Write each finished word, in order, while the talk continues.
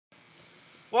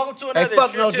Welcome to another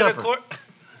fuck no to jumper. the court.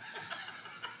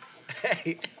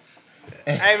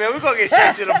 Hey, man, we gonna get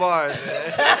straight to the bars,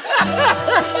 man.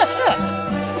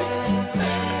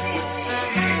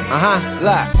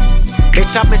 Look.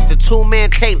 Bitch, I missed the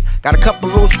two-man tape. Got a couple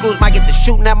loose screws, might get to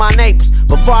shooting at my neighbors.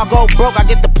 Before I go broke, I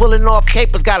get to pulling off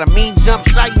capers. Got a mean jump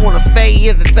shot, you wanna fade,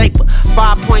 here's a taper.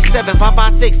 5.7,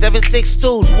 556,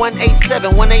 762s,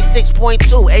 187,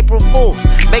 186.2, April Fools.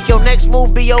 Make your next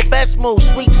move be your best move.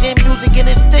 Sweet chin music in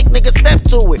his stick, nigga, step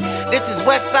to it. This is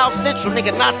West South Central,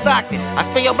 nigga, not Stockton. I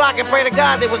spin your block and pray to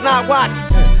God they was not watching.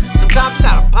 Sometimes you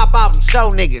gotta pop out and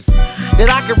show niggas that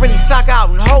I can really sock out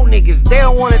and hold niggas. They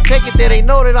don't wanna take it, they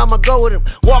know that I'ma go with him.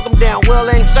 Walk him down,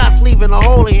 well-aimed shots leaving a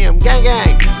hole in him. Gang,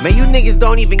 gang. Man, you niggas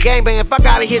don't even gangbang. If I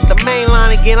gotta hit the main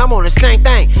line again, I'm on the same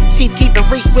thing. Chief keeping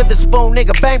Reese with a spoon,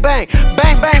 nigga. Bang, bang.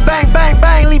 Bang, bang, bang, bang,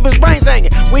 bang. Leave his brains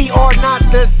hanging. We are not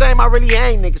the same, I really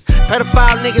hang niggas.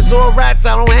 Pedophile niggas or rats,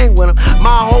 I don't hang with them.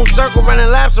 My whole circle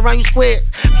running laps around you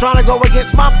squares. Trying to go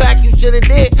against my back, you shouldn't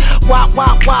did. Wop,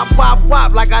 wop, wop, wop,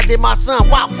 wop, like I did my son.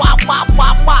 Wop, wop, wop,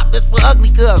 wop, wop. This for ugly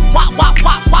cuz. Wop, wop,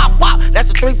 wop, wop, wop. That's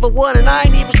a 3 for 1, and I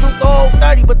ain't even shoot the whole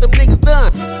 30, but them niggas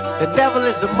done. The devil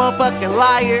is a motherfucking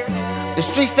liar. The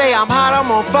streets say I'm hot,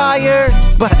 I'm on fire.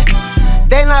 But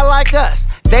they not like us.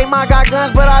 They might got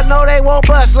guns, but I know they won't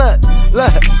bust. Look,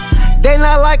 look. They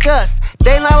not like us.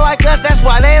 They not like us, that's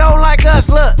why they don't like us.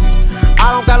 Look,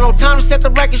 I don't got no time to set the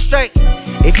record straight.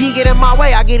 If he get in my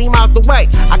way, I get him out the way.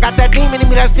 I got that demon in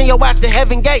me that send your ass to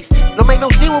heaven gates. Don't make no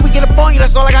scene when we get up on you,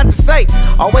 that's all I got to say.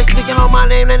 Always speaking on my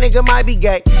name, that nigga might be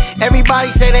gay.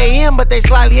 Everybody say they him, but they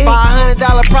slightly hate. $500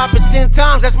 profit 10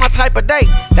 times, that's my type of day.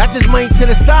 That's just money to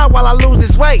the side while I lose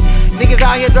this weight. Niggas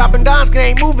out here dropping dimes, cause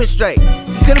they ain't moving straight.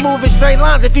 He could've moved in straight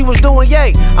lines if he was doing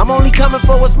yay. I'm only coming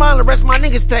for what's mine, the rest my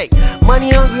niggas take.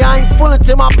 Money hungry, I ain't full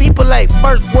until my people late.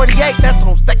 First 48, that's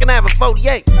on 2nd Ave and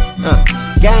 48.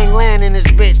 Gangland in this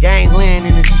bitch, gangland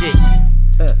in this shit.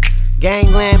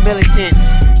 Gangland militants.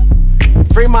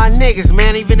 Free my niggas,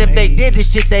 man, even if they did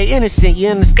this shit, they innocent, you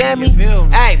understand me?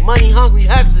 Hey, money hungry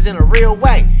hustlers in a real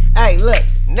way. Hey, look,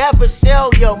 never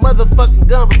sell your motherfucking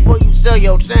gun before you sell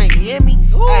your chain, you hear me?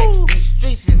 Hey, these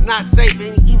streets is not safe,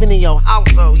 even in your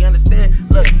household, you understand?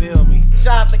 Look, Feel me.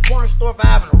 shout out the corner store for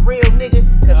having a real nigga,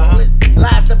 cause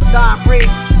last of a dying breed,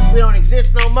 we don't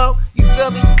exist no more, you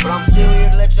feel me? But I'm still here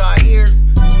to let y'all hear,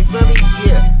 you feel me?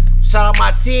 Yeah. Shout out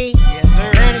my team, Yes, sir.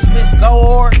 management, go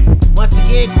hard. Once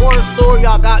again, corner store,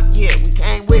 y'all got, yeah, we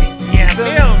came with it. Yeah, You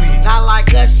feel me? Not like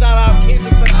us, shout out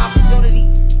Kendrick for the opportunity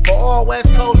for all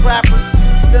West Coast rappers,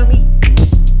 you feel me?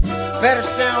 Better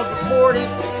sounds recorded,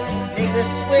 nigga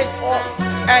Swiss,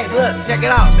 hey, look, check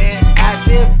it out, man.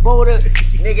 As Buddha,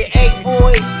 nigga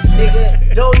 8-Boy,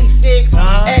 nigga Dodie Sicc,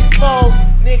 Expo,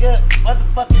 nigga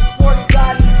motherfucking Sporty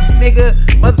Gotti, nigga,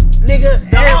 nigga,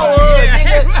 the whole hood,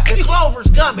 nigga, the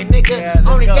Clover's coming, nigga, Yeah, let's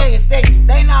on the go. gang and stage.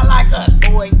 They not like us,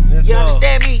 boy. Let's You go.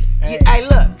 understand me? Hey. Hey, look.